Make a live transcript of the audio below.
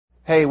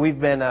Hey, we've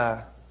been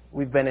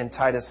in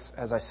Titus,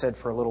 as I said,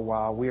 for a little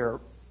while. We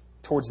are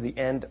towards the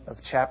end of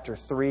chapter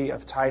 3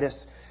 of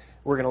Titus.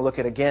 We're going to look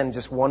at, again,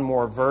 just one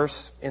more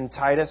verse in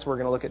Titus. We're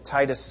going to look at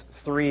Titus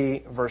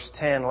 3, verse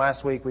 10.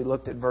 Last week we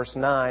looked at verse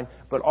 9.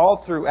 But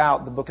all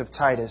throughout the book of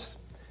Titus,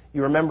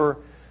 you remember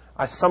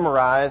I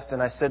summarized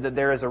and I said that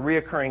there is a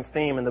reoccurring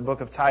theme in the book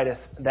of Titus.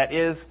 That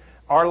is,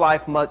 our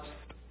life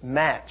must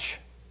match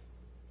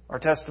our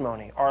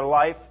testimony. Our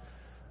life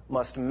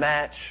must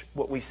match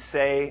what we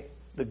say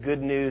the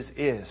good news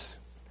is.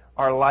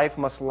 Our life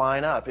must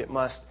line up. It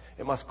must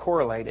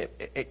correlate.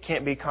 It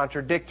can't be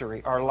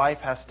contradictory. Our life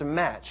has to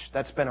match.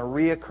 That's been a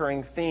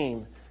reoccurring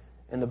theme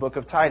in the book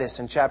of Titus.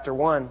 In chapter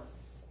 1,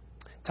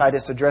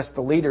 Titus addressed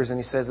the leaders and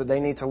he says that they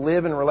need to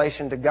live in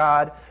relation to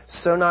God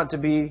so not to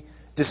be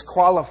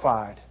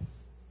disqualified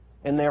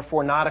and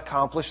therefore not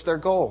accomplish their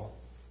goal.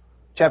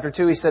 Chapter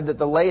 2, he said that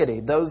the laity,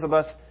 those of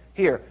us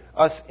here,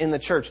 us in the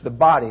church, the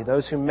body,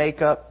 those who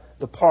make up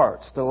the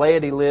parts, the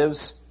laity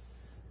lives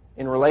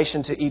in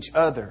relation to each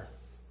other,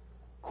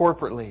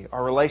 corporately,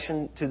 our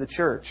relation to the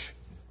church,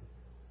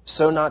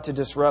 so not to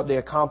disrupt the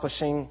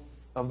accomplishing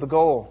of the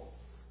goal.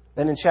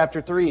 Then in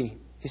chapter 3,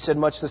 he said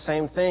much the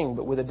same thing,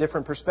 but with a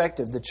different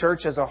perspective. The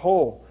church as a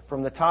whole,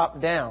 from the top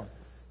down,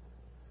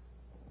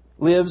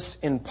 lives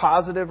in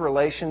positive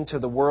relation to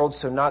the world,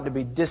 so not to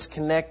be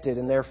disconnected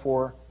and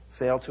therefore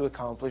fail to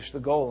accomplish the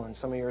goal. And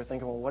some of you are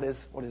thinking, well, what is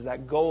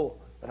that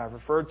goal that I've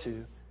referred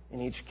to in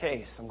each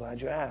case? I'm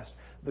glad you asked.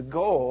 The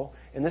goal,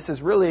 and this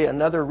is really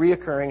another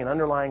reoccurring and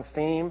underlying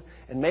theme,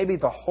 and maybe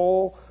the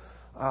whole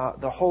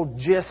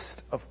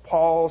gist of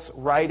Paul's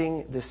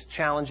writing this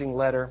challenging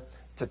letter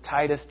to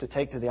Titus to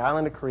take to the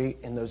island of Crete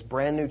in those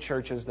brand new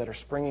churches that are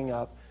springing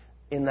up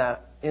in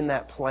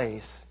that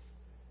place.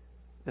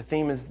 The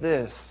theme is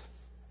this.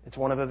 It's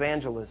one of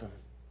evangelism.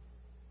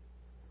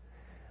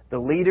 The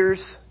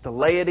leaders, the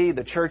laity,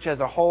 the church as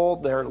a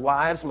whole, their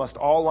lives must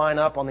all line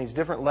up on these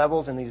different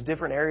levels in these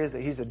different areas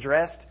that he's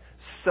addressed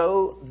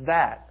so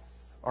that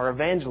our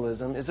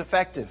evangelism is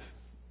effective.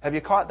 Have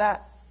you caught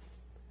that?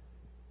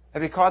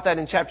 Have you caught that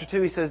in chapter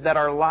 2? He says that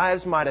our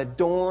lives might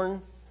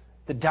adorn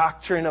the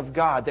doctrine of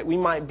God. That we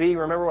might be,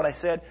 remember what I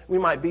said? We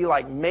might be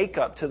like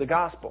makeup to the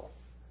gospel.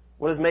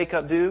 What does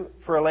makeup do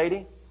for a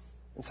lady?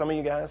 And some of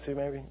you guys who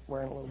may be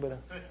wearing a little bit of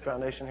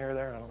foundation here or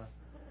there, I don't know.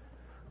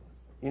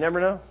 You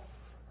never know.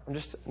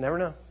 Never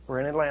know. We're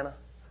in Atlanta.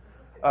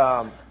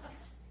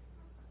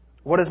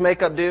 What does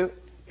makeup do?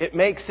 It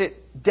makes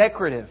it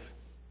decorative.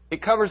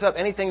 It covers up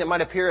anything that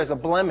might appear as a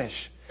blemish.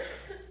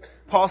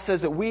 Paul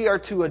says that we are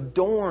to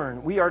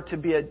adorn. We are to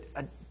be a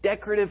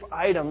decorative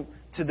item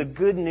to the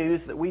good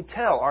news that we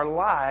tell. Our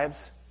lives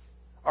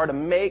are to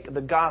make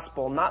the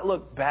gospel not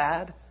look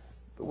bad,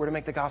 but we're to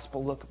make the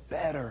gospel look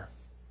better.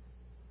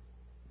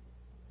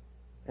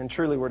 And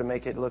truly we're to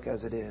make it look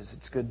as it is.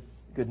 It's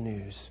good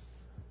news.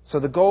 So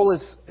the goal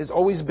has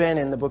always been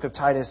in the book of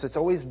Titus. It's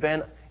always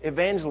been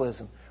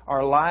evangelism.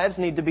 Our lives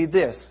need to be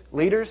this.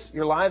 Leaders,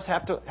 your lives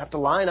have to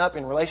line up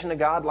in relation to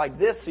God like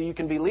this so you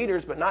can be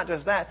leaders, but not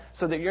just that,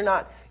 so that you're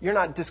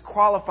not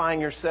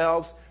disqualifying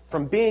yourselves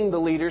from being the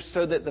leaders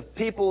so that the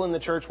people in the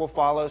church will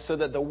follow, so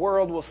that the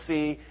world will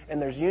see,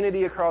 and there's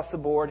unity across the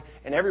board,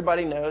 and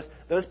everybody knows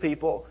those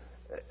people,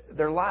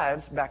 their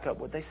lives back up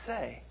what they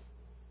say.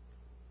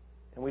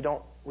 And we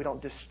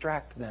don't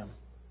distract them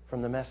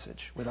from the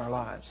message with our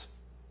lives.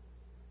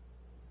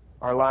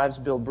 Our lives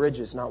build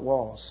bridges, not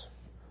walls.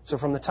 So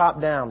from the top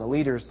down, the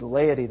leaders, the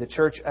laity, the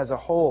church as a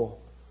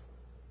whole,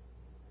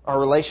 our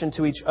relation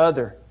to each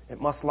other, it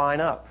must line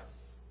up.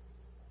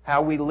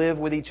 How we live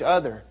with each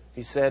other.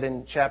 He said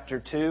in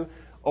chapter 2,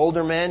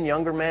 older men,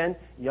 younger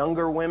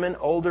women,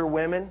 older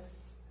women,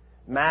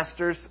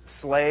 masters,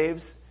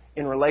 slaves,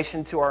 in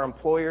relation to our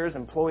employers,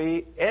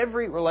 employee,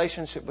 every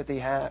relationship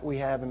we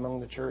have among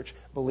the church,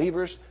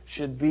 believers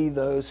should be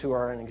those who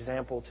are an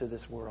example to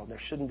this world.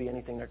 There shouldn't be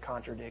anything that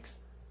contradicts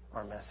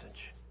our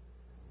message.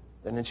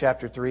 Then in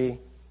chapter 3,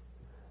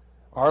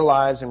 our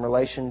lives in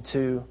relation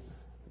to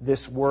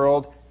this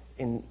world,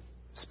 in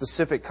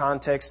specific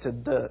context to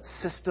the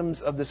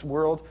systems of this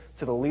world,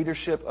 to the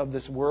leadership of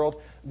this world,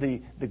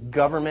 the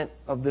government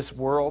of this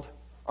world,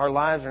 our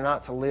lives are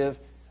not to live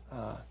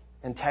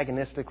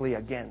antagonistically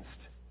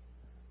against.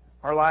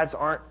 Our lives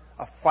aren't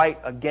a fight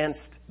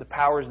against the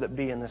powers that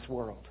be in this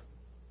world.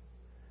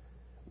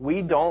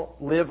 We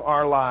don't live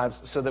our lives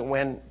so that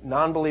when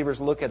non-believers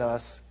look at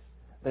us,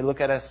 they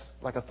look at us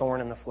like a thorn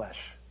in the flesh.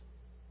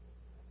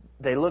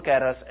 They look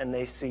at us and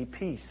they see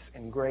peace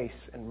and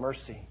grace and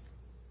mercy.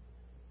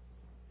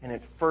 And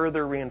it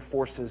further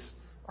reinforces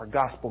our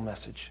gospel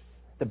message,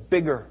 the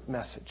bigger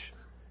message,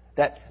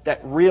 that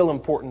real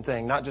important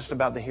thing, not just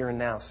about the here and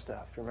now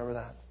stuff. Remember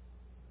that?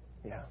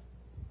 Yeah.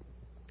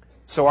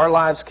 So our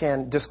lives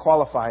can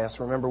disqualify us.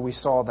 Remember, we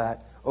saw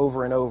that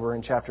over and over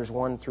in chapters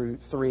 1 through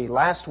 3.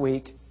 Last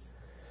week,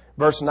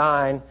 verse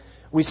 9,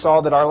 we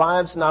saw that our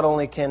lives not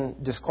only can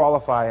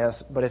disqualify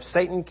us, but if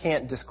Satan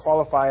can't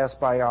disqualify us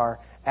by our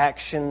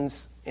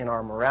actions, in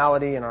our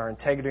morality, in our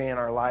integrity, in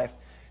our life,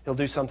 he'll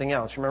do something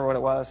else. Remember what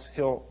it was?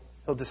 He'll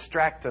He'll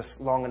distract us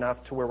long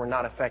enough to where we're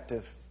not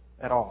effective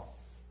at all.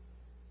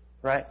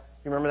 Right?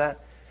 You remember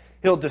that?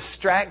 He'll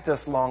distract us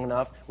long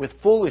enough with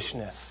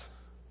foolishness.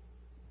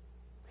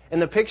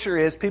 And the picture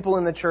is people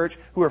in the church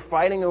who are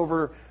fighting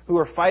over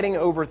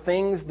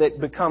things that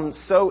become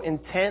so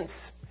intense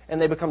and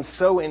they become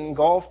so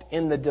engulfed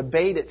in the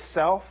debate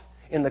itself,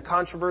 in the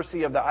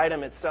controversy of the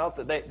item itself,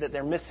 that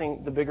they're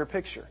missing the bigger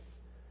picture.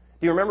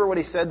 Do you remember what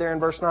he said there in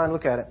verse 9?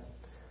 Look at it.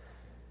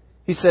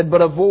 He said,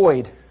 but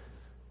avoid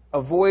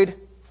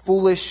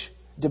foolish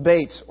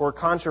debates or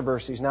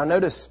controversies. Now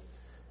notice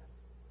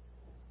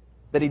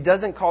that he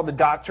doesn't call the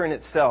doctrine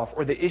itself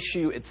or the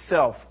issue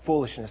itself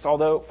foolishness,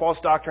 although false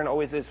doctrine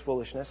always is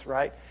foolishness,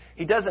 right?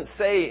 He doesn't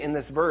say in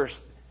this verse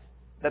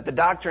that the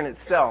doctrine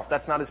itself,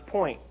 that's not his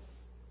point,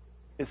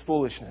 is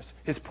foolishness.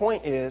 His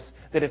point is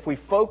that if we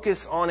focus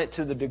on it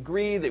to the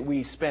degree that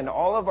we spend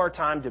all of our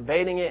time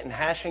debating it and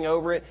hashing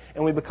over it,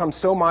 and we become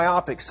so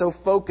myopic, so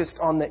focused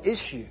on the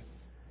issue,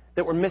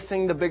 that we're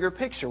missing the bigger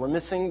picture. We're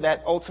missing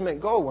that ultimate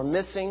goal. We're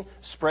missing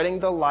spreading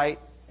the light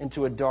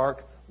into a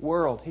dark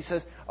world. He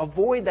says,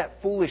 avoid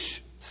that foolish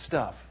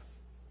stuff.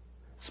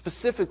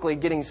 Specifically,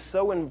 getting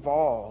so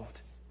involved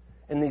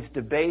in these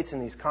debates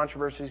and these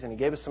controversies, and he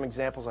gave us some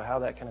examples of how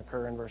that can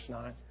occur in verse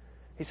 9.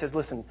 He says,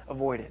 listen,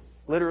 avoid it.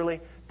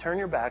 Literally, turn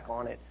your back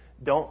on it.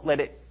 Don't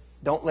let it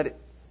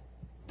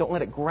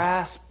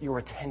grasp your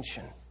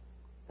attention.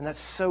 And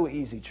that's so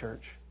easy,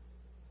 church.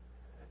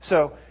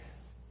 So,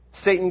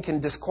 Satan can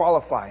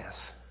disqualify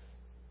us.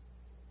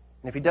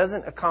 And if he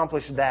doesn't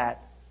accomplish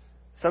that,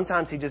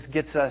 sometimes he just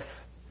gets us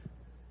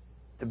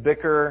to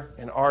bicker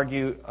and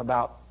argue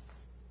about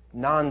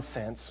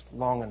nonsense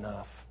long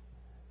enough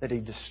that he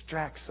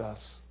distracts us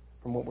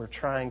from what we're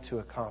trying to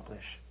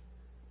accomplish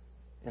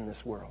in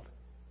this world.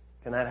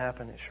 Can that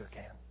happen? It sure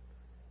can.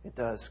 It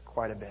does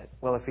quite a bit.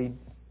 Well, if he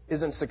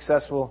isn't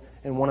successful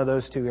in one of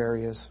those two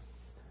areas,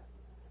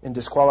 in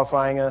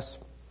disqualifying us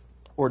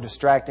or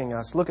distracting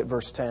us, look at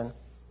verse 10.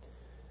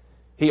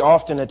 He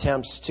often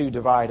attempts to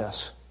divide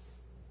us.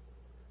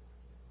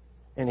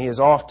 And he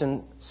is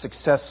often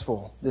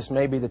successful. This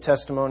may be the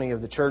testimony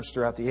of the church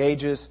throughout the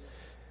ages,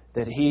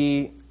 that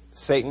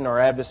Satan, our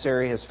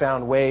adversary, has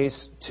found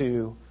ways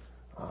to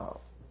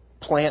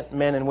plant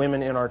men and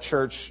women in our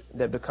church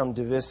that become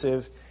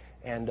divisive.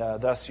 And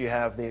thus you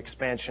have the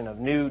expansion of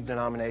new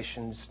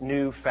denominations,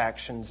 new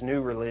factions,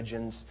 new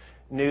religions,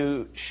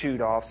 new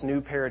shoot-offs,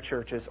 new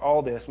parachurches,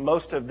 all this.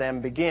 Most of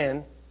them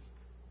begin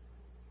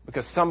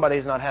because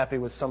somebody's not happy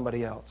with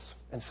somebody else.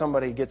 And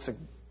somebody gets a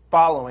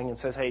following and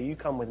says, hey, you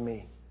come with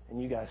me.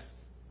 And you guys,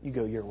 you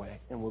go your way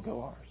and we'll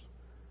go ours.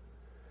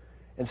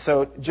 And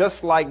so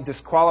just like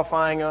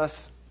disqualifying us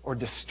or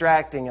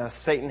distracting us,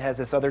 Satan has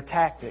this other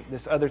tactic,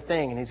 this other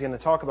thing. And he's going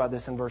to talk about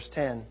this in verse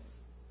 10.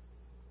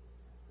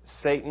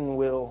 Satan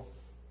will,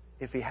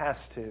 if he has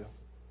to,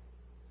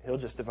 he'll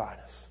just divide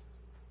us.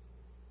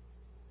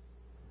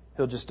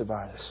 He'll just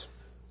divide us.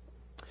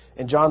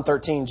 In John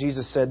 13,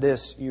 Jesus said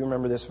this. You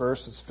remember this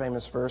verse. It's a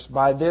famous verse.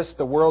 By this,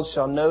 the world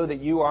shall know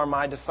that you are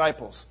my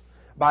disciples.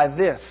 By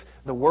this,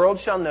 the world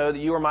shall know that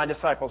you are my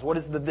disciples. What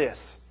is the this?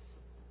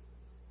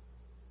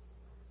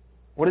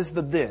 What is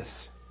the this?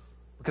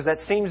 Because that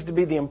seems to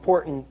be the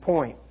important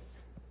point.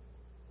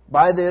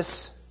 By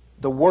this,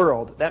 the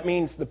world, that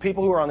means the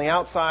people who are on the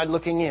outside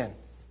looking in,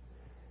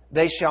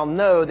 they shall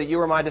know that you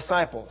are my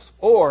disciples.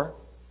 Or,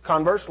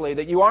 conversely,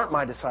 that you aren't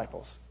my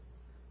disciples.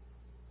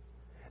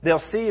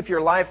 They'll see if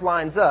your life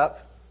lines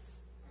up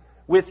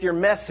with your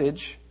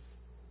message.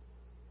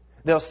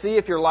 They'll see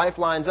if your life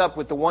lines up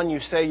with the one you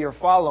say you're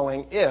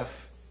following if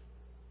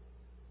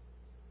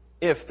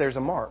there's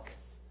a mark.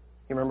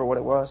 You remember what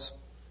it was?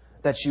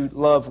 That you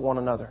love one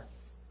another.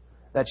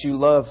 That you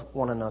love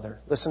one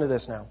another. Listen to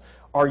this now.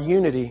 Our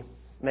unity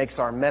makes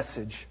our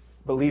message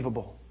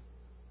believable.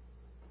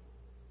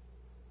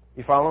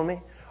 You follow me?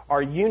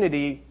 Our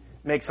unity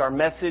makes our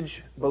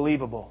message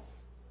believable.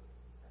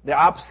 The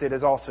opposite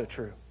is also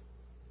true.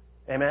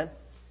 Amen?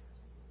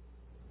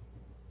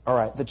 All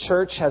right. The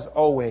church has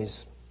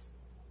always,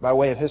 by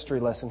way of history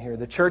lesson here,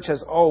 the church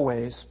has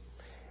always,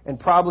 and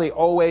probably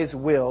always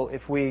will,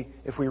 if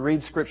we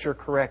read Scripture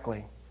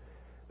correctly,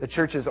 the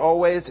church has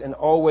always and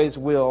always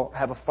will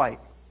have a fight.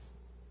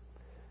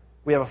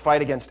 We have a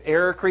fight against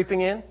error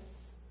creeping in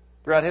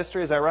throughout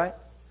history. Is that right?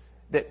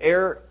 That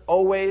error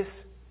always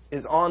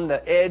is on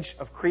the edge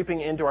of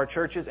creeping into our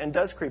churches and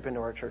does creep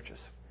into our churches.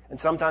 And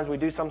sometimes we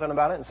do something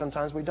about it and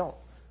sometimes we don't.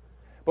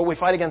 But we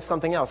fight against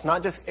something else,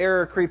 not just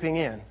error creeping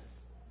in.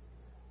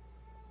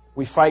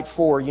 We fight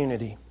for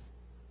unity.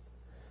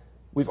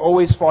 We've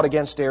always fought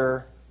against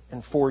error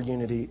and for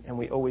unity, and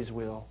we always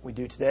will. We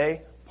do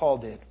today. Paul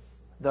did.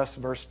 Thus,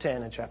 verse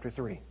 10 in chapter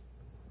 3.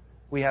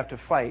 We have to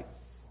fight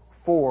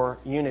for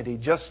unity,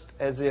 just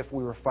as if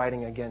we were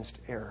fighting against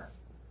error.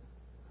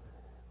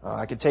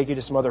 I could take you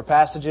to some other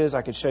passages.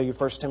 I could show you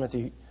 1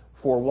 Timothy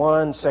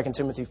 4:1, 2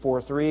 Timothy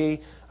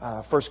 4:3,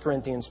 1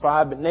 Corinthians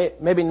 5, but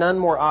maybe none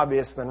more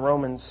obvious than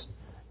Romans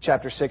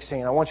chapter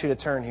 16. I want you to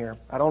turn here.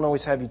 I don't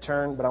always have you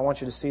turn, but I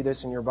want you to see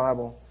this in your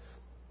Bible.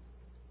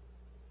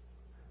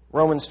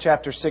 Romans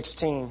chapter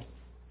 16,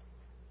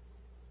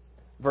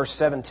 verse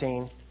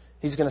 17.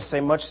 He's going to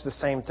say much the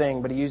same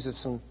thing, but he uses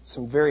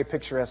some very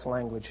picturesque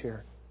language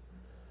here.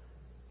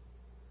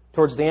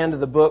 Towards the end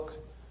of the book,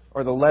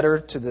 or the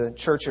letter to the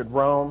church at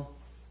Rome,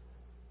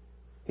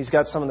 he's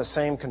got some of the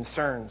same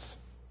concerns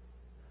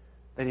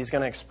that he's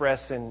going to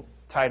express in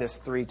Titus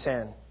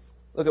 3:10.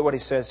 Look at what he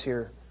says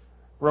here.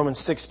 Romans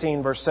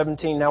 16, verse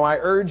 17. Now I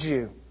urge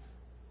you,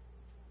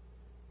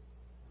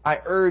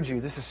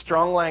 this is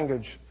strong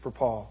language for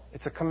Paul.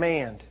 It's a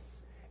command.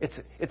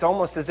 It's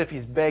almost as if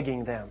he's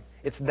begging them.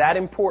 It's that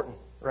important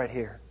right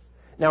here.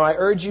 Now I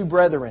urge you,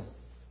 brethren,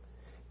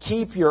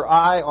 keep your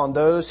eye on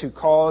those who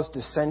cause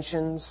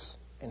dissensions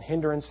and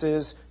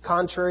hindrances,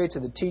 contrary to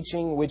the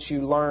teaching which you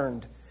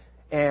learned.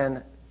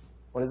 And,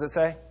 what does it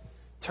say?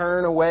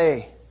 Turn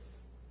away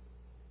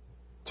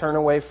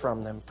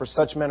from them. For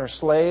such men are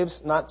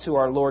slaves, not to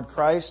our Lord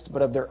Christ,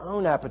 but of their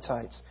own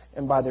appetites.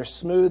 And by their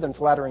smooth and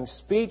flattering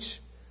speech,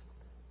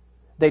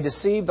 they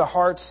deceive the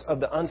hearts of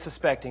the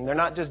unsuspecting. They're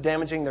not just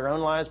damaging their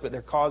own lives, but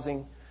they're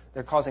causing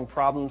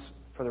problems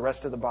for the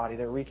rest of the body.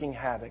 They're wreaking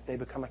havoc. They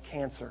become a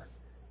cancer.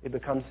 It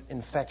becomes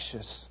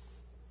infectious.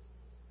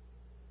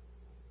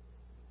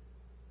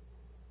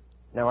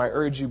 Now I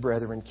urge you,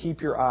 brethren,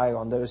 keep your eye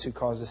on those who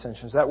cause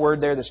dissensions. That word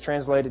there that's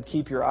translated,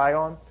 keep your eye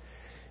on,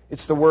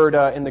 it's the word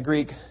in the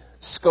Greek,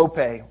 scope.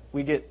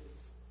 We get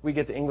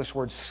the English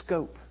word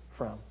scope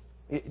from.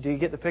 Do you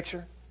get the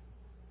picture?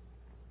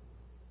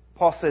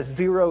 Paul says,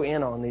 zero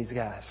in on these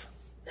guys.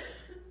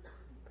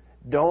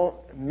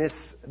 Don't miss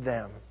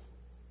them.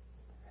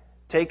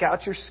 Take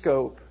out your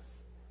scope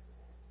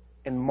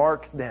and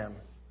mark them,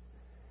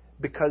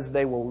 because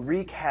they will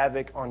wreak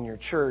havoc on your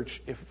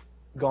church if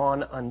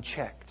gone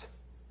unchecked.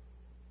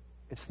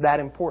 It's that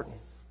important.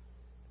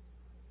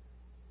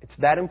 It's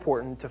that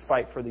important to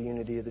fight for the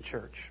unity of the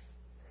church.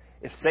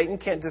 If Satan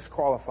can't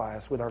disqualify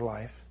us with our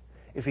life,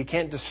 if he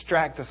can't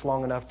distract us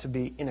long enough to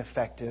be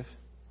ineffective,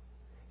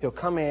 he'll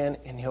come in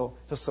and he'll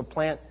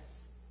supplant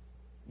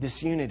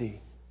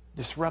disunity,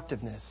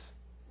 disruptiveness.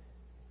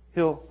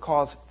 He'll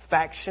cause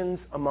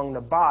factions among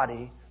the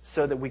body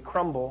so that we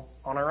crumble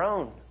on our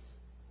own.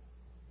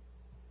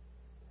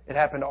 It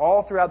happened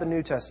all throughout the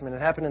New Testament.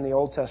 It happened in the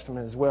Old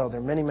Testament as well. There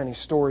are many, many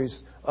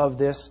stories of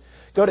this.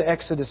 Go to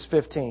Exodus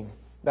 15,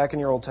 back in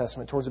your Old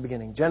Testament, towards the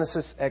beginning.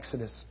 Genesis,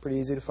 Exodus, pretty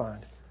easy to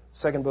find.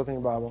 Second book in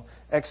your Bible.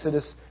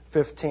 Exodus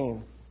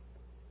 15.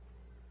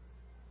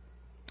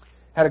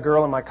 Had a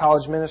girl in my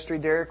college ministry,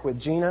 Derek,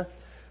 with Gina.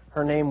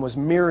 Her name was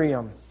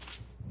Miriam.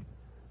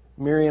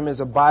 Miriam is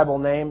a Bible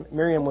name.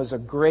 Miriam was a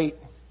great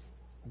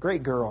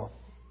girl.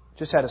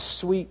 Just had a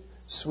sweet,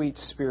 sweet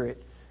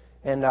spirit.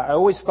 And I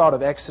always thought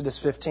of Exodus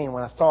 15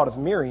 when I thought of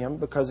Miriam,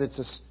 because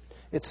it's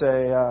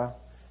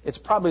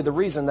probably the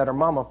reason that her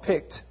mama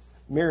picked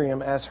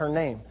Miriam as her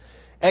name.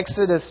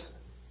 Exodus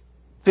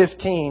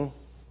 15.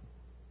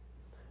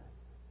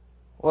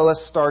 Well,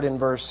 let's start in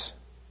verse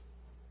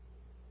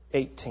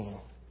 18.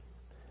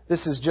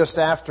 This is just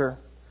after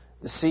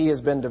the sea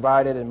has been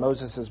divided and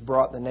Moses has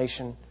brought the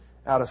nation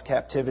out of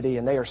captivity,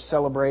 and they are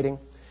celebrating.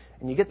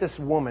 And you get this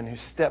woman who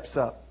steps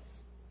up,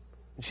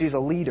 and she's a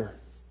leader.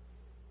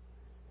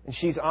 And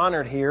she's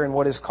honored here in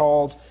what is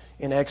called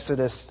in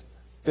Exodus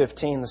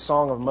 15 the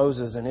Song of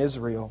Moses and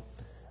Israel.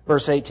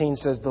 Verse 18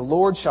 says, "The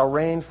Lord shall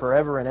reign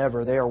forever and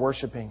ever." They are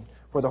worshiping.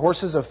 "For the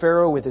horses of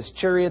Pharaoh with his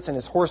chariots and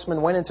his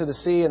horsemen went into the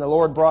sea, and the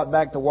Lord brought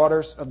back the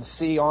waters of the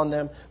sea on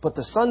them. But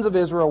the sons of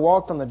Israel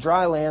walked on the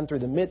dry land through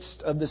the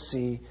midst of the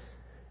sea."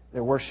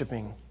 They're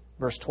worshiping.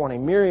 Verse 20,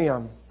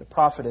 Miriam, the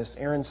prophetess,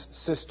 Aaron's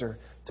sister,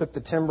 took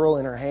the timbrel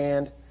in her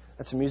hand.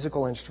 That's a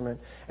musical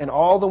instrument. "And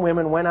all the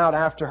women went out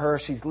after her."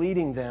 She's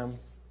leading them.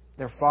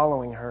 They're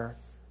following her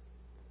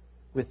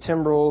with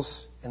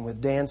timbrels and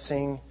with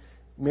dancing.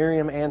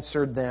 Miriam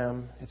answered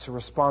them. It's a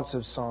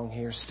responsive song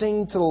here.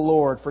 "Sing to the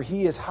Lord, for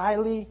he is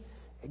highly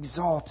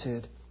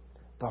exalted.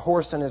 The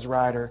horse and his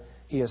rider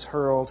he has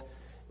hurled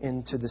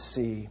into the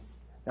sea."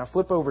 Now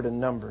flip over to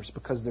Numbers,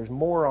 because there's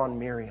more on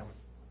Miriam.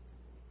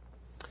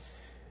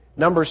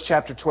 Numbers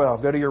chapter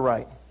 12. Go to your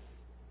right.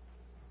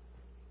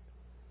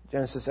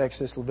 Genesis,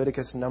 Exodus,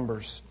 Leviticus,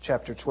 Numbers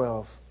chapter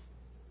 12.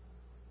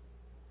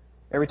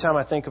 Every time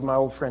I think of my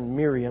old friend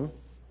Miriam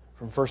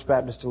from First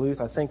Baptist Duluth,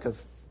 I think of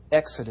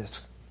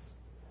Exodus.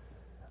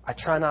 I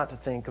try not to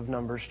think of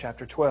Numbers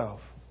chapter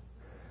 12.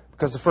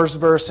 Because the first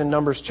verse in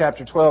Numbers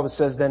chapter 12, it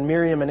says, "Then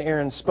Miriam and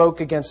Aaron spoke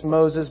against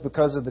Moses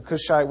because of the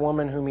Cushite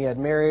woman whom he had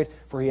married,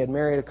 for he had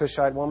married a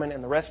Cushite woman."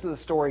 And the rest of the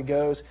story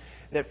goes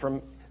that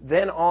from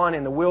then on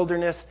in the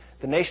wilderness,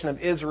 the nation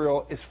of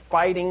Israel is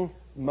fighting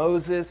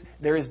Moses.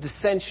 There is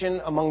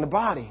dissension among the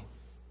body.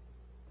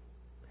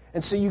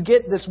 And so you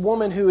get this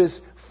woman who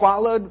is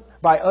followed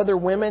by other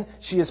women.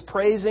 She is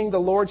praising the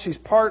Lord. She's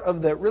part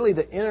of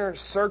the inner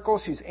circle.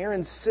 She's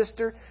Aaron's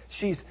sister.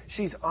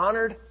 She's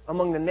honored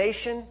among the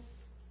nation.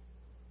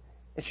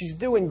 And she's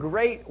doing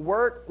great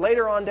work.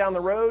 Later on down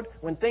the road,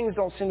 when things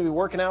don't seem to be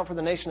working out for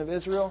the nation of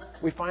Israel,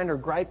 we find her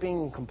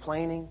griping and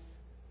complaining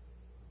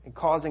and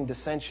causing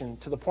dissension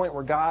to the point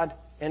where God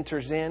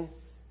enters in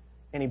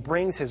and He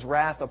brings His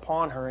wrath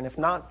upon her. And if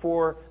not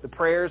for the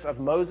prayers of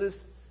Moses,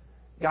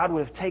 God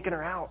would have taken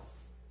her out.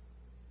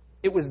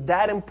 It was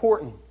that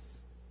important.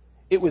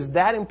 It was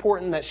that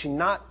important that she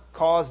not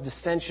cause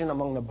dissension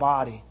among the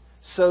body.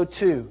 So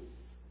too,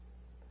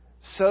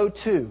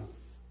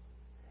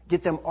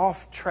 get them off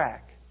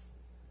track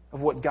of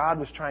what God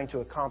was trying to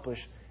accomplish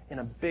in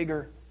a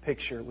bigger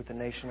picture with the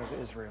nation of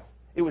Israel.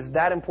 It was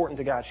that important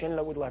to God. She ended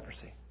up with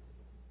leprosy.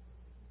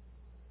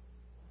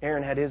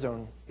 Aaron had his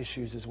own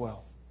issues as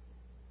well.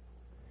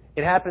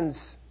 It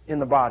happens in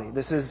the body.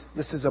 This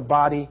is a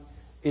body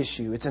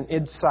issue. It's an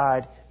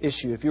inside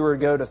issue. If you were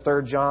to go to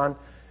 3 John,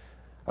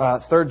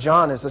 3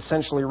 John is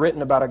essentially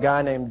written about a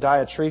guy named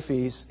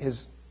Diotrephes.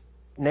 His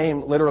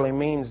name literally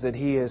means that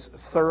he is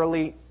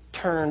thoroughly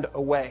turned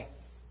away.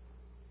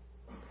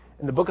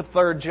 And the book of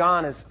 3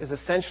 John is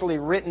essentially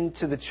written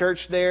to the church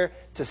there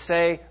to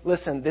say,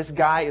 listen, this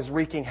guy is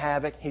wreaking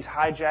havoc. He's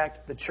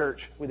hijacked the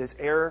church with his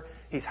error.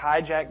 He's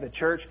hijacked the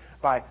church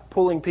by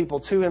pulling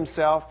people to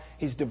himself.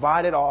 He's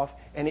divided off,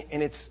 and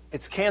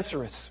it's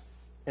cancerous,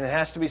 and it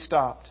has to be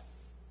stopped.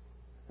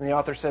 And the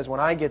author says, when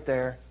I get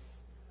there,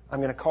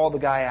 I'm going to call the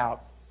guy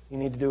out. You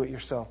need to do it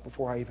yourself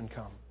before I even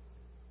come.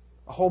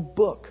 A whole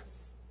book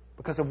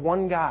because of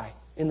one guy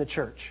in the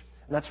church.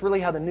 And that's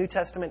really how the New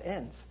Testament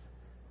ends.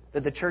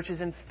 That the church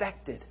is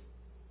infected.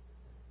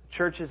 The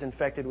church is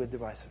infected with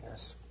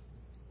divisiveness.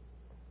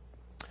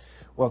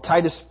 Well,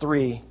 Titus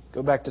 3,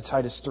 go back to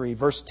Titus 3,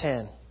 verse 10.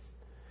 It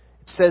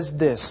says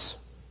this: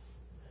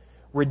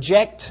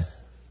 reject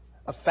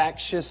a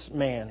factious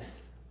man,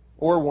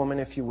 or woman,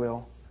 if you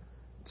will.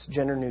 It's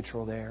gender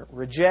neutral there.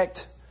 Reject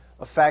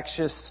a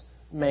factious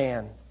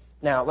man.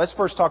 Now, let's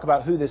first talk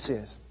about who this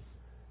is.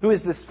 Who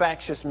is this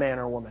factious man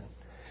or woman?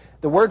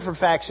 The word for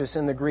factious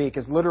in the Greek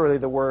is literally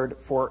the word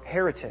for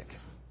heretic.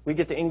 We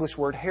get the English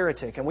word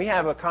heretic, and we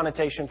have a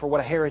connotation for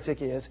what a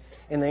heretic is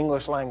in the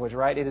English language,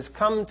 right? It has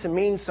come to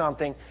mean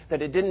something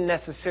that it didn't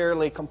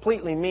necessarily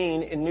completely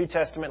mean in New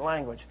Testament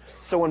language.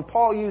 So when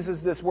Paul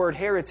uses this word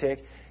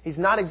heretic, he's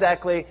not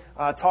exactly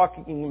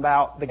talking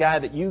about the guy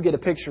that you get a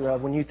picture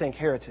of when you think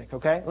heretic,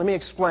 okay? Let me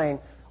explain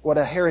what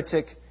a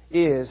heretic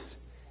is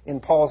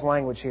in Paul's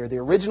language here. The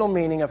original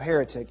meaning of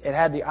heretic, it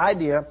had the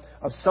idea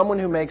of someone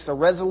who makes a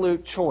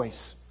resolute choice.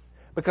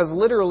 Because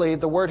literally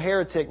the word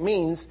heretic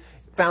means,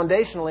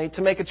 foundationally,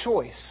 to make a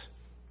choice.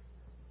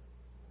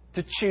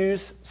 To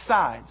choose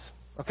sides.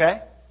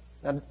 Okay?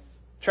 Now,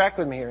 track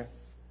with me here.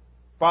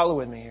 Follow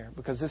with me here.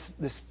 Because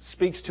this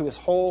speaks to his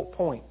whole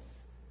point.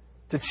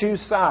 To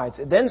choose sides.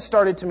 It then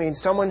started to mean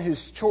someone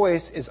whose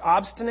choice is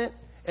obstinate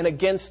and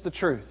against the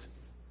truth.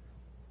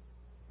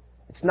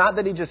 It's not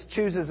that he just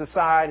chooses a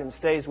side and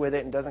stays with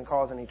it and doesn't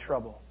cause any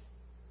trouble.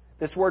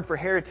 This word for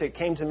heretic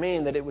came to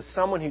mean that it was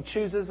someone who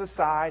chooses a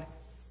side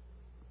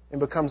and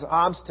becomes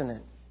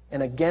obstinate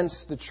and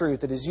against the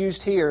truth. It is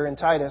used here in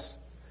Titus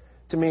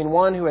to mean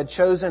one who had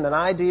chosen an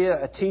idea,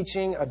 a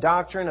teaching, a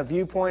doctrine, a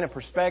viewpoint, a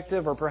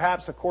perspective, or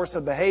perhaps a course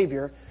of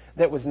behavior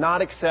that was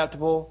not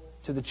acceptable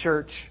to the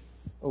church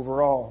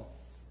overall.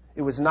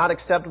 It was not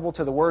acceptable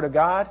to the Word of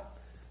God,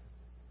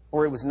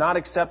 or it was not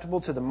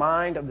acceptable to the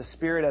mind of the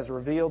Spirit as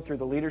revealed through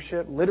the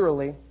leadership.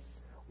 Literally,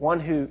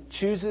 one who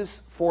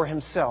chooses for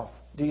himself.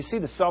 Do you see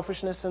the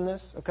selfishness in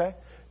this? Okay?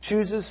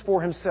 Chooses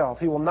for himself.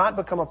 He will not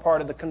become a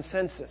part of the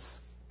consensus.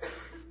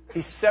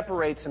 He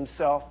separates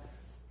himself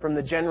from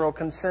the general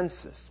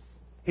consensus.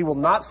 He will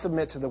not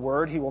submit to the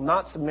Word. He will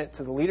not submit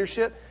to the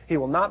leadership. He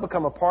will not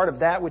become a part of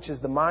that which is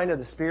the mind of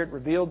the Spirit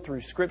revealed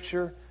through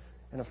Scripture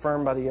and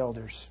affirmed by the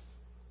elders.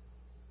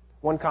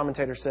 One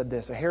commentator said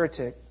this: a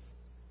heretic,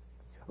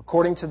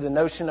 according to the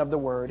notion of the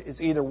Word, is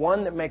either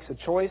one that makes a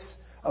choice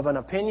of an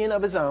opinion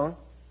of his own,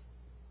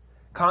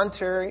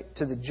 contrary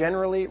to the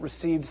generally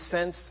received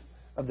sense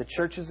of the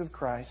churches of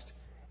Christ,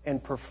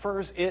 and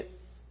prefers it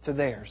to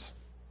theirs,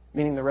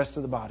 meaning the rest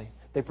of the body.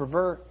 They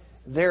prefer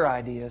their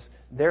ideas,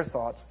 their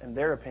thoughts, and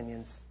their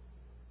opinions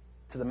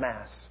to the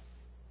mass,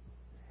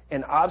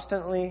 and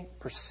obstinately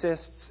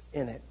persists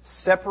in it,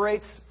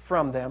 separates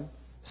from them,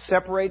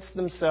 separates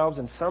themselves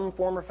in some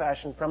form or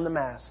fashion from the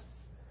mass,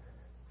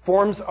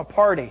 forms a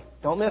party.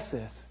 Don't miss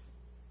this.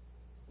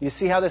 You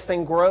see how this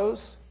thing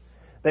grows?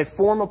 They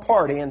form a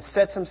party and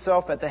sets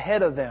himself at the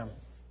head of them.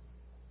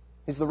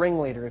 He's the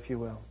ringleader, if you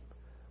will,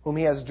 whom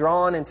he has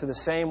drawn into the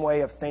same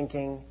way of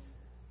thinking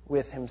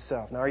with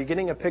himself. Now, are you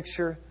getting a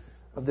picture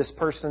of this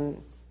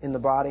person in the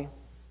body?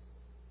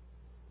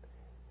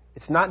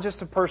 It's not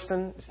just a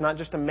person, it's not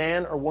just a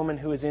man or woman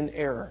who is in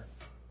error.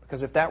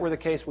 Because if that were the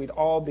case, we'd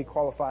all be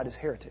qualified as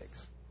heretics.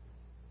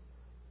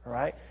 All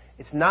right?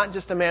 It's not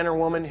just a man or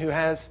woman who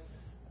has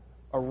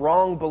a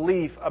wrong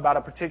belief about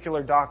a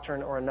particular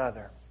doctrine or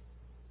another.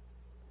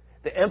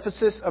 The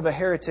emphasis of a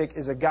heretic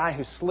is a guy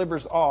who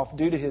slivers off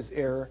due to his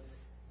error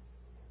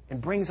and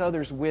brings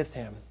others with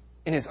him.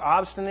 And is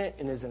obstinate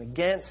and is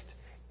against.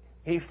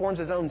 He forms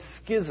his own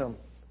schism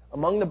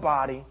among the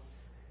body,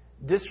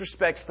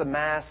 disrespects the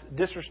mass,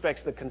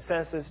 disrespects the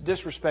consensus,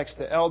 disrespects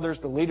the elders,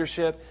 the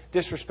leadership,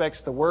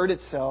 disrespects the Word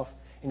itself,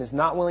 and is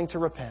not willing to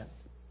repent,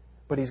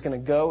 But he's going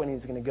to go, and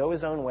he's going to go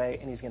his own way,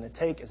 and he's going to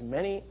take as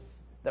many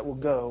that will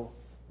go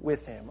with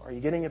him. Are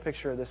you getting a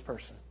picture of this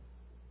person?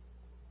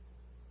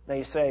 Now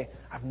you say,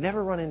 I've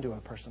never run into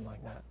a person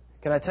like that.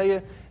 Can I tell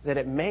you that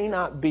it may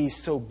not be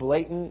so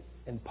blatant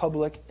and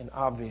public and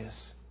obvious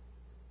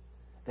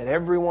that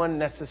everyone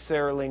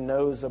necessarily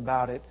knows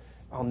about it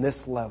on this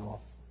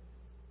level.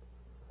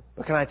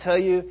 But can I tell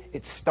you,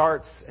 it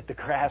starts at the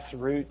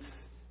grassroots.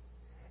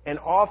 And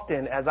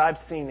often, as I've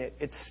seen it,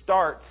 it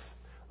starts,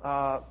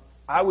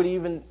 I would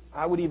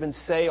even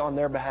say on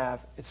their behalf,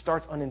 it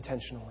starts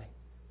unintentionally.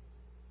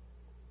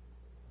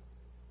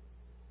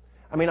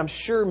 I mean, I'm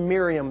sure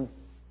Miriam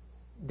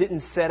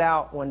didn't set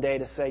out one day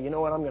to say, you know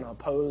what, I'm going to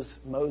oppose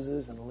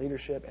Moses and the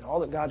leadership and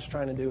all that God's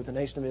trying to do with the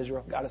nation of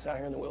Israel. Got us out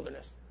here in the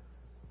wilderness.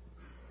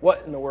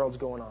 What in the world's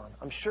going on?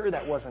 I'm sure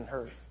that wasn't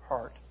her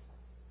heart.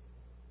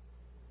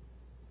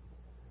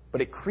 But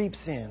it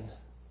creeps in.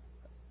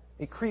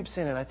 It creeps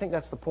in, and I think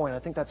that's the point. I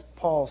think that's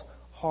Paul's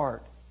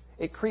heart.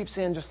 It creeps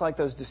in just like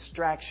those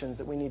distractions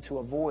that we need to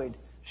avoid.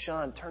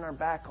 Shun, turn our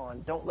back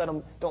on. Don't let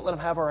them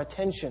have our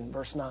attention,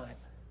 verse 9.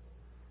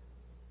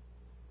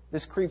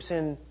 This creeps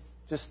in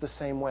just the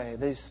same way.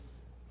 These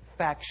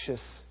factious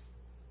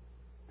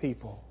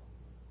people.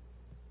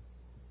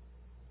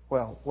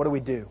 Well, what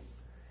do?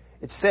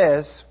 It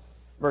says,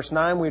 verse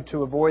 9, we're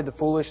to avoid the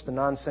foolish, the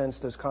nonsense,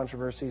 those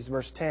controversies.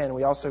 Verse 10,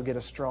 we also get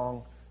a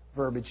strong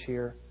verbiage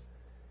here.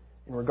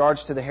 In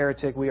regards to the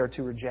heretic, we are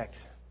to reject.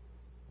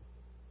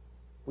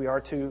 We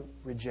are to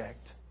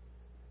reject.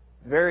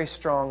 Very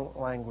strong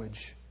language.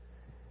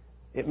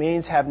 It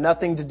means have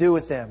nothing to do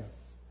with them.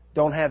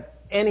 Don't have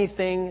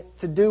anything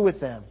to do with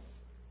them.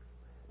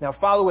 Now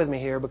follow with me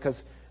here, because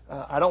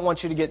I don't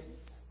want you to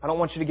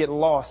get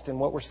lost in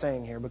what we're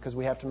saying here, because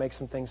we have to make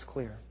some things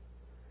clear.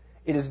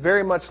 It is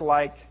very much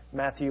like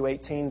Matthew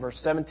 18, verse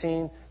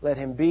 17. Let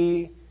him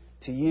be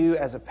to you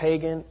as a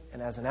pagan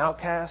and as an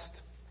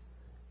outcast.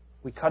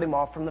 We cut him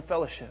off from the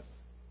fellowship.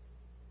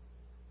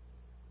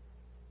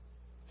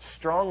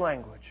 Strong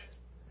language.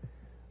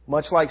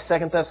 Much like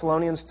 2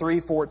 Thessalonians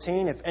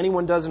 3:14, if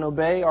anyone doesn't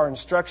obey our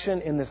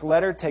instruction in this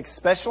letter, take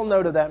special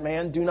note of that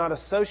man. Do not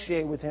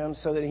associate with him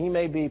so that he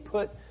may be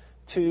put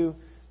to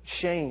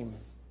shame.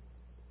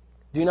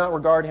 Do not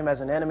regard him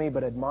as an enemy,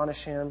 but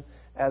admonish him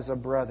as a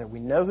brother. We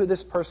know who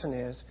this person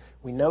is.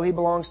 We know he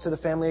belongs to the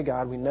family of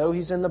God. We know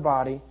he's in the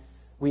body.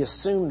 We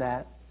assume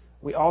that.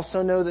 We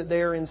also know that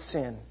they are in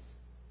sin.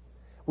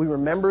 We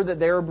remember that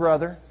they're a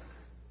brother.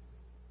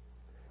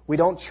 We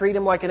don't treat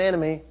him like an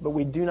enemy, but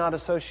we do not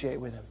associate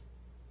with him.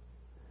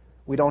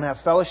 We don't have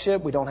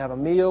fellowship. We don't have a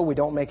meal. We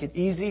don't make it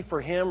easy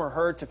for him or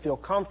her to feel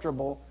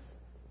comfortable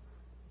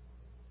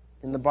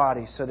in the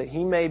body so that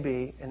he may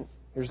be, and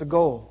here's a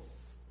goal.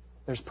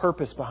 There's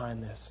purpose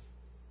behind this.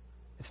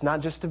 It's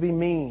not just to be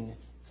mean.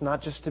 It's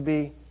not just to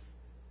be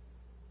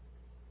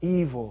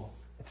evil.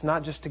 It's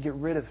not just to get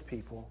rid of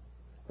people.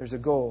 There's a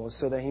goal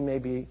so that he may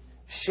be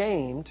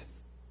shamed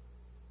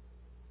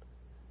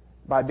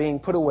by being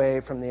put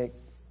away from the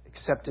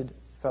accepted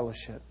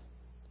fellowship.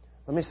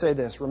 Let me say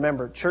this.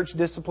 Remember, church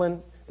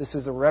discipline, this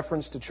is a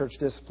reference to church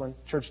discipline.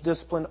 Church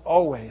discipline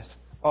always.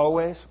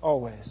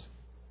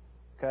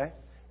 Okay?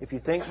 If you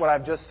think what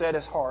I've just said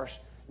is harsh,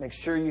 make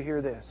sure you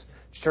hear this.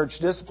 Church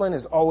discipline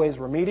is always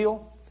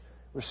remedial,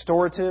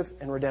 restorative,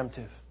 and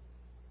redemptive.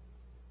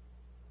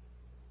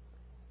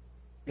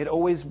 It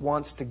always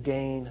wants to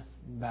gain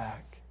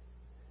back.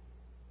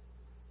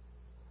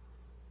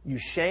 You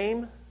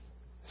shame,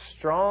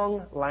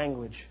 strong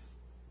language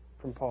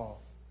from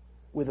Paul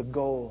with a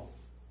goal.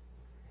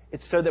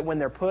 It's so that when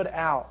they're put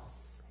out,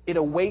 it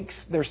awakes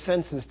their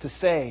senses to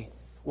say,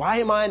 why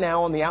am I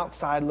now on the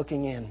outside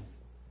looking in?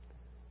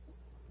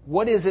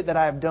 What is it that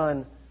I have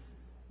done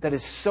that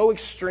is so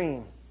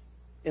extreme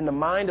in the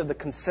mind of the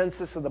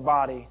consensus of the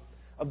body,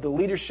 of the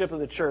leadership of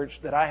the church,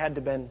 that I had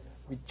to been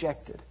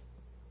rejected?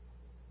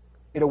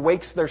 It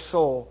awakes their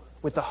soul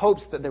with the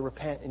hopes that they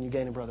repent and you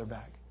gain a brother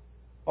back.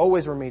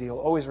 Always remedial,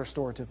 always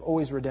restorative,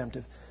 always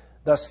redemptive.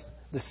 Thus,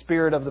 the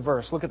spirit of the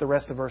verse. Look at the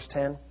rest of verse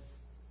 10.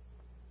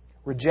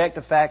 Reject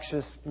a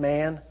factious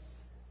man.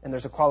 And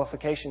there's a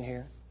qualification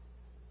here.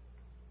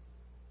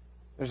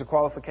 There's a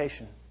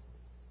qualification.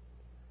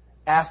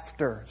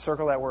 After.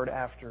 Circle that word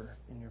after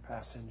in your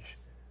passage.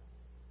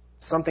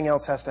 Something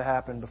else has to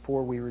happen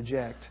before we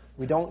reject.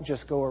 We don't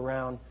just go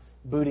around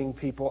booting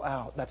people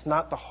out. That's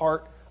not the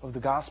heart of the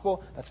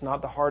gospel. That's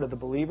not the heart of the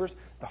believers.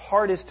 The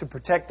heart is to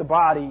protect the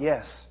body,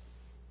 yes.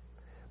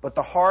 But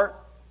the heart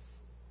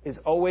is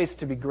always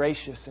to be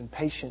gracious and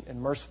patient and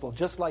merciful,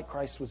 just like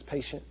Christ was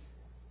patient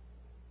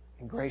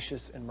and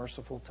gracious and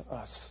merciful to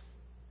us.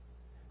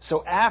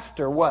 So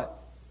after what?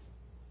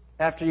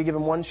 After you give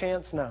him one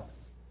chance? No.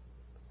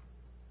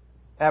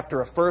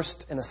 After a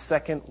first and a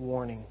second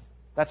warning.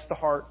 That's the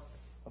heart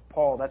of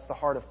Paul. That's the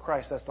heart of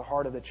Christ. That's the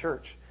heart of the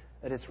church.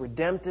 That it's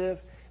redemptive.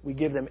 We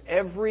give them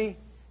every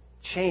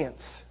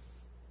chance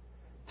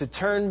to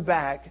turn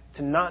back,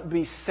 to not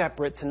be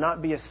separate, to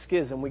not be a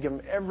schism. We give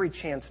them every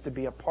chance to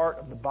be a part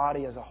of the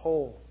body as a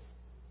whole.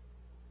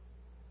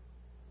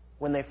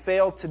 When they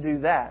fail to do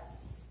that,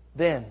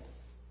 then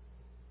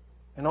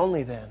and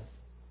only then,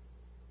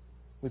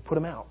 we put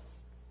them out.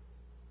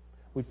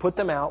 We put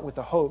them out with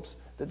the hopes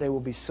that they will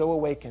be so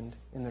awakened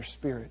in their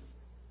spirit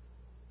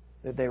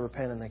that they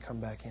repent and they come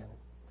back in.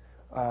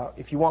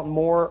 If you want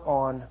more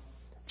on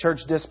church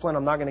discipline,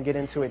 I'm not going to get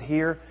into it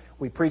here.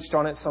 We preached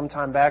on it some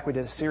time back. We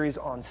did a series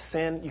on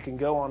sin. You can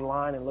go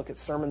online and look at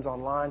sermons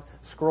online.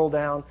 Scroll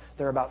down.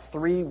 There are about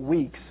 3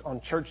 weeks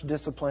on church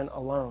discipline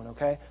alone,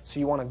 okay? So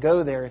you want to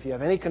go there. If you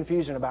have any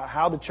confusion about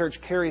how the church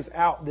carries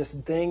out this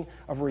thing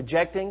of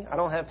rejecting, I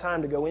don't have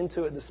time to go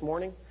into it this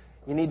morning.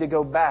 You need to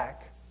go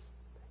back.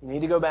 You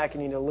need to go back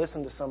and you need to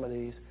listen to some of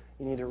these.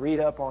 You need to read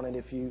up on it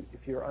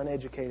if you're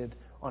uneducated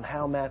on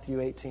how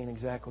Matthew 18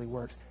 exactly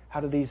works.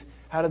 How do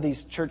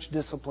these church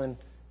discipline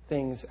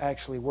things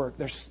actually work?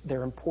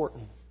 They're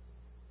important.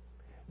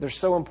 They're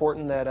so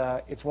important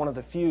that it's one of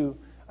the few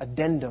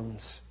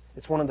addendums.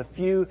 It's one of the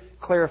few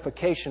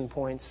clarification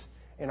points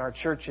in our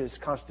church's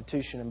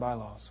constitution and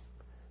bylaws.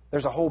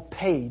 There's a whole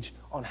page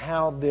on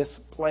how this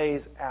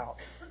plays out.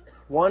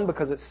 1,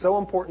 because it's so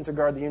important to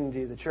guard the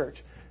unity of the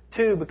church.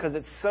 2, because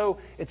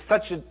it's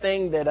such a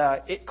thing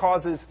that it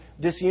causes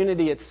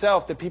disunity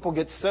itself, that people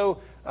get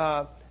so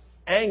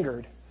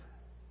angered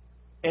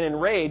and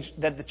enraged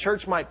that the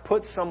church might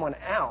put someone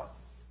out,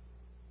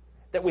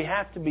 that we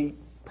have to be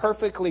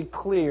perfectly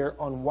clear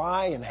on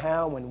why and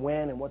how and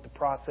when and what the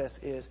process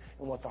is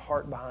and what the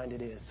heart behind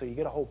it is. So you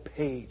get a whole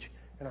page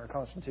in our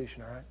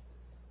Constitution, all right?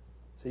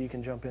 So you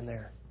can jump in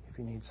there if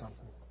you need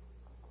something.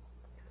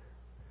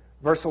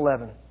 Verse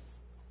 11.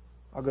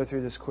 I'll go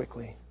through this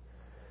quickly.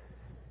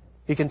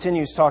 He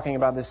continues talking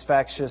about this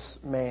factious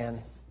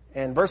man.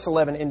 And verse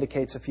 11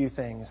 indicates a few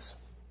things.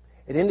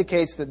 It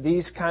indicates that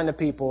these kind of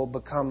people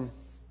become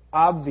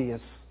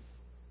obvious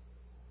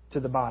to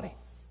the body.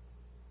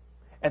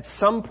 At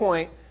some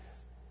point,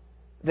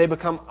 they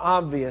become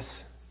obvious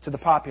to the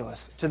populace,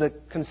 to the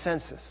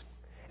consensus.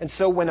 And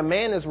so when a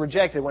man is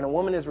rejected, when a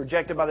woman is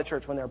rejected by the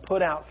church, when they're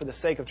put out for the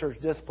sake of church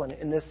discipline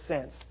in this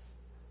sense,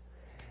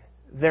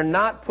 they're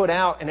not put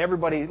out and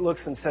everybody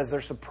looks and says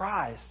they're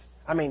surprised.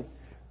 I mean,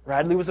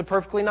 Radley was a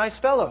perfectly nice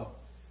fellow.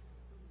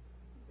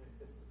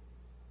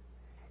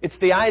 It's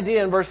the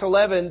idea in verse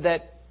 11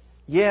 that,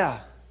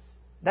 yeah,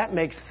 that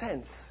makes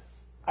sense.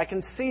 I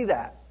can see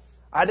that.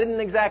 I didn't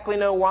exactly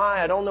know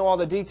why. I don't know all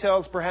the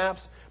details,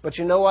 perhaps. But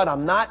you know what?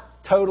 I'm not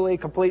totally,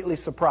 completely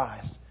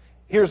surprised.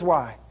 Here's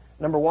why.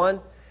 Number 1,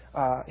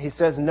 he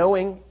says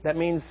knowing. That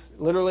means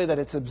literally that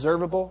it's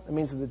observable. It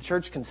means that the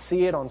church can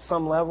see it on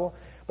some level.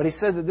 But he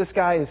says that this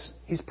guy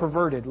he's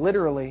perverted.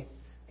 Literally,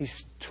 he's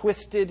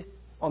twisted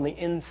on the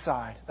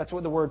inside. That's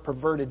what the word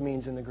perverted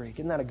means in the Greek.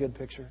 Isn't that a good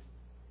picture?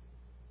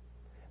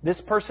 This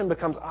person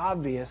becomes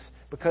obvious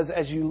because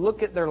as you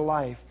look at their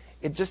life,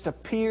 it just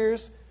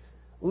appears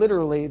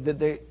literally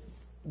that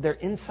they're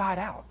inside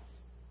out.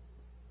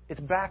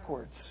 It's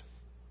backwards.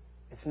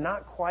 It's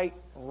not quite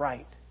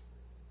right.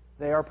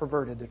 They are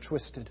perverted. They're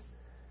twisted.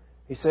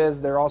 He says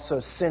they're also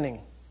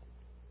sinning.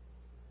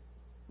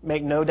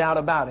 Make no doubt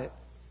about it.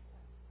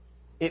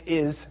 It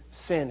is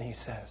sin, he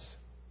says.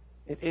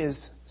 It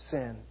is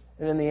sin.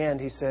 And in the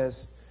end, he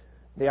says,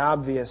 the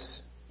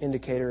obvious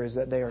indicator is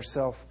that they are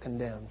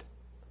self-condemned.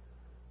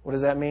 What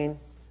does that mean?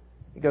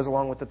 It goes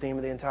along with the theme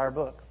of the entire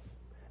book.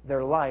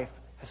 Their life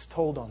has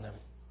told on them.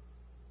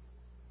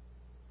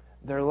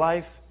 Their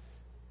life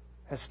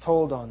has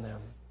told on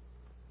them.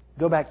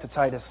 Go back to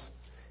Titus.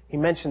 He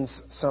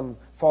mentions some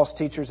false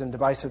teachers and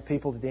divisive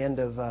people at the end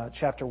of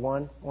chapter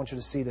 1. I want you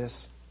to see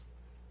this.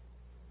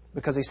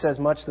 Because he says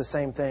much the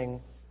same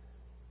thing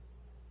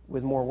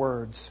with more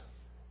words.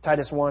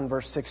 Titus 1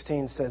 verse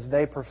 16 says,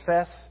 they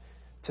profess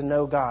to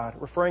know God.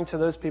 Referring to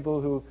those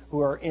people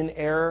who are in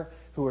error,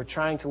 who are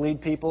trying to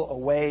lead people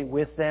away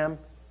with them.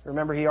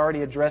 Remember, he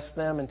already addressed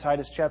them in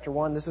Titus chapter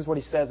 1. This is what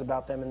he says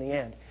about them in the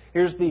end.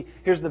 Here's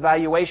the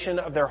valuation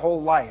of their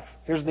whole life.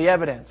 Here's the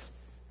evidence.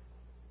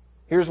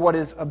 Here's what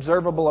is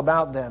observable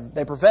about them.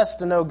 They profess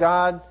to know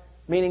God,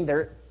 meaning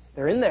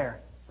they're in there,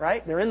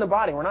 right? They're in the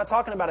body. We're not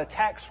talking about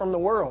attacks from the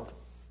world.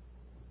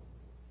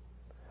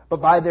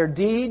 But by their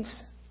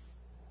deeds,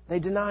 they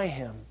deny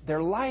Him.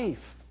 Their life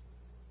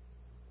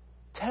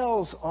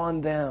tells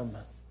on them.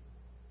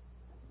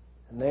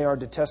 And they are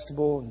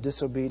detestable and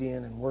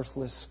disobedient and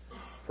worthless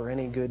for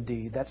any good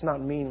deed. That's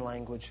not mean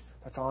language.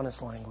 That's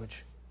honest language.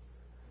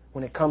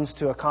 When it comes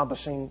to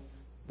accomplishing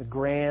the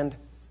grand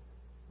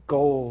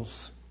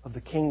goals of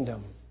the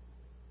kingdom,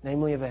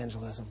 namely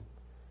evangelism,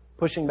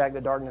 pushing back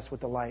the darkness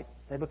with the light,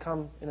 they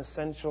become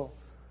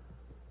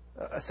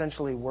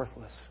essentially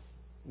worthless,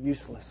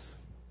 useless.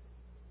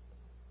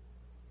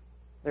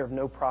 They're of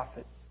no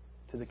profit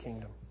to the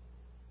kingdom.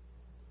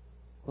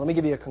 Let me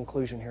give you a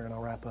conclusion here and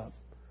I'll wrap up.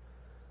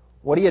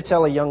 What do you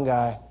tell a young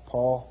guy,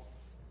 Paul?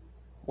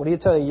 What do you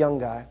tell a young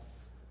guy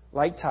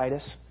like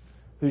Titus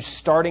who's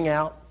starting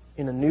out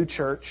in a new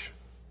church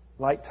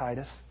like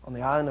Titus on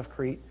the island of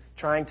Crete,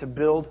 trying to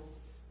build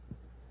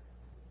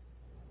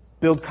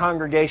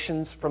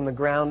congregations from the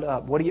ground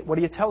up? What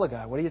do you tell a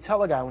guy? What do you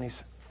tell a guy when he's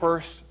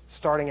first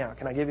starting out?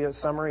 Can I give you a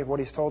summary of what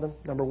he's told him?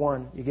 Number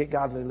 1, you get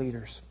godly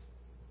leaders.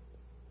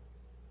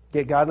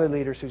 Get godly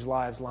leaders whose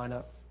lives line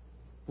up.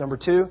 Number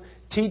 2,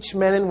 teach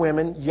men and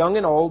women, young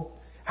and old,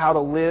 how to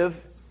live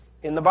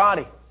in the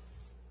body.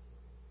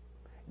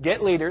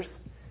 Get leaders,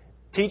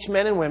 teach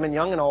men and women,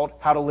 young and old,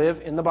 how to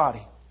live in the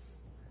body.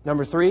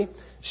 Number 3,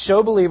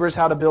 show believers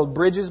how to build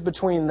bridges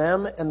between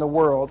them and the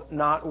world,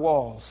 not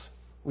walls.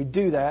 We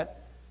do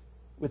that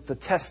with the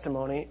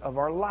testimony of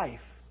our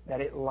life,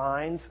 that it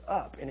lines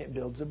up and it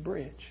builds a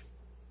bridge.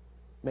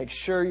 Make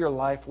sure your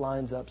life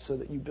lines up so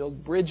that you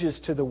build bridges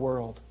to the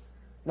world,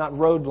 not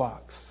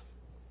roadblocks.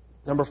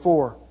 Number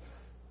 4,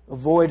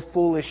 avoid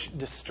foolish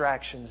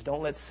distractions.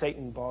 Don't let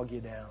Satan bog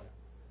you down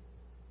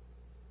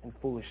in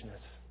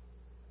foolishness.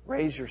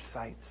 Raise your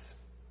sights.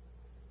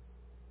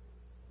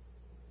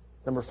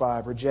 Number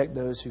 5, reject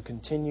those who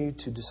continue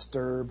to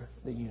disturb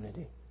the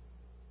unity.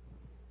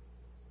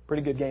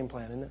 Pretty good game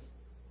plan, isn't it?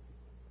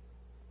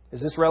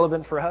 Is this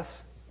relevant for us?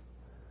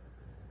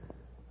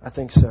 I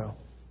think so.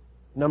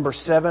 Number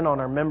 7 on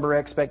our member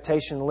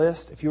expectation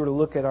list, if you were to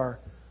look at our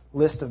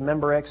list of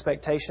member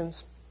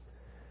expectations,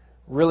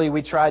 really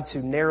we tried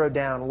to narrow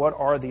down what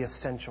are the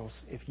essentials.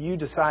 If you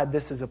decide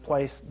this is a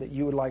place that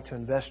you would like to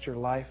invest your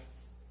life,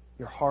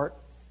 your heart,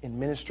 in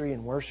ministry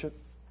and worship,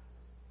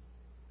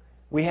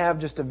 we have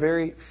just a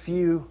very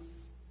few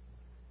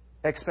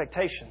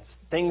expectations.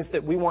 Things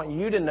that we want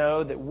you to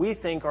know that we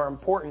think are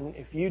important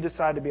if you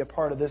decide to be a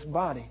part of this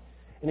body.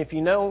 And if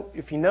you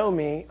know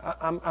me,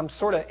 I'm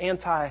sort of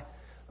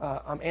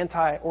I'm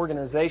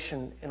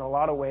anti-organization in a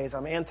lot of ways.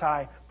 I'm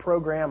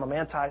anti-program. I'm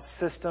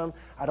anti-system.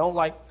 I don't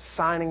like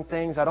signing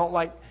things. I don't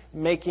like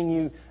making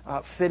you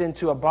fit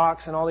into a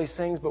box and all these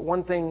things. But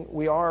one thing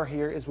we are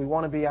here is we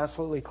want to be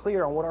absolutely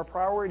clear on what our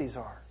priorities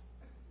are.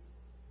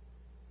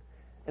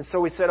 And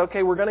so we said,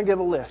 okay, we're going to give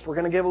a list. We're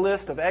going to give a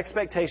list of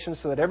expectations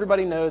so that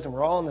everybody knows and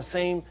we're all on the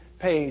same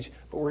page.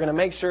 But we're going to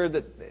make sure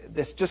that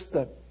it's just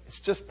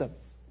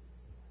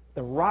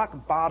the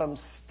rock bottom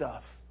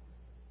stuff.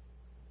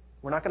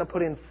 We're not going to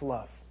put in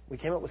fluff. We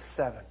came up with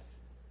 7.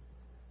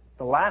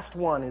 The last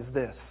one is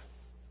this: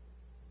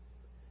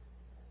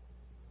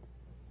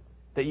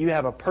 that you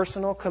have a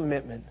personal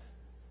commitment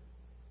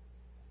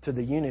to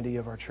the unity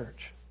of our church.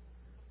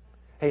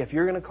 Hey, if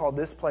you're going to call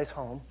this place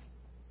home,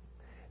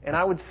 and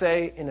I would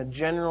say in a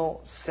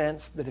general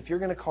sense that if you're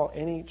going to call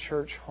any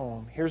church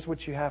home, here's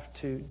what you have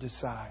to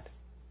decide.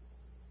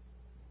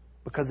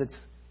 Because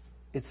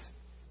it's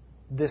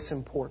this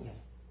important.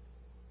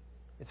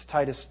 It's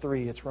Titus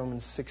 3, it's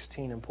Romans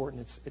 16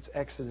 important, it's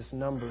Exodus,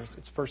 Numbers,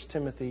 it's 1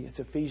 Timothy, it's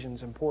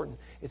Ephesians important.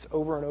 It's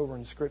over and over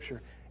in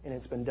Scripture, and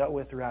it's been dealt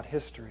with throughout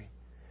history.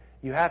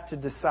 You have to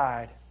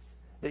decide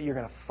that you're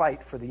going to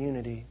fight for the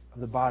unity of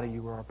the body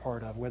you are a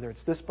part of, whether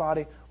it's this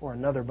body or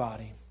another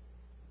body.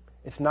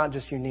 It's not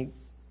just unique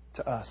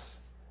to us.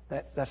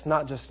 That's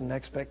not just an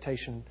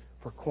expectation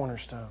for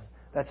Cornerstone.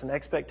 That's an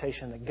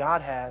expectation that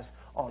God has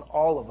on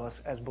all of us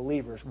as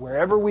believers.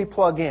 Wherever we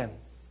plug in,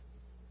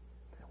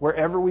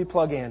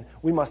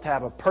 we must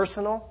have a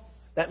personal,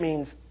 that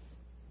means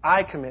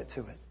I commit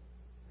to it.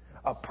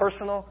 A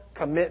personal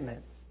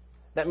commitment.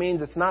 That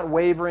means it's not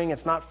wavering,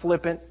 it's not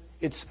flippant,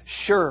 it's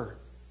sure.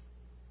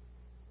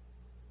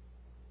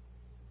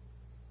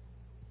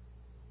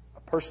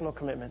 A personal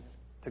commitment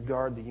to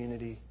guard the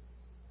unity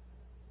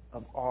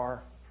of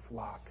our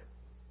flock.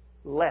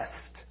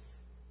 Lest,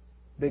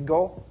 big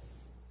goal,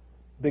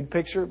 big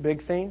picture,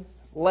 big theme,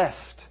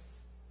 lest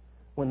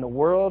when the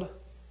world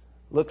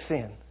looks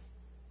in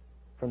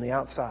from the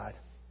outside,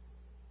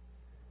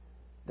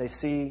 they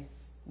see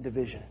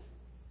division.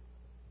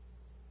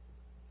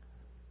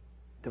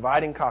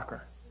 Divide and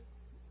conquer.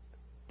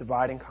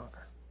 Divide and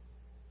conquer.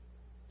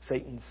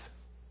 Satan's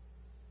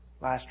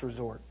last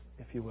resort,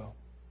 if you will.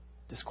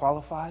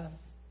 Disqualify them.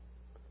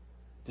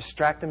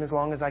 Distract them as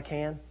long as I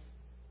can.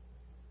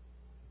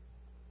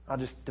 I'll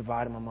just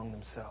divide them among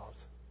themselves.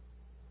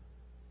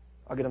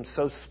 I'll get them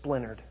so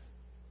splintered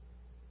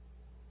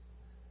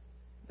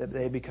that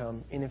they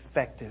become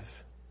ineffective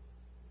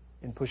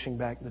in pushing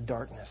back the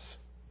darkness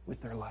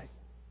with their light.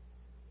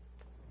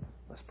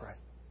 Let's pray.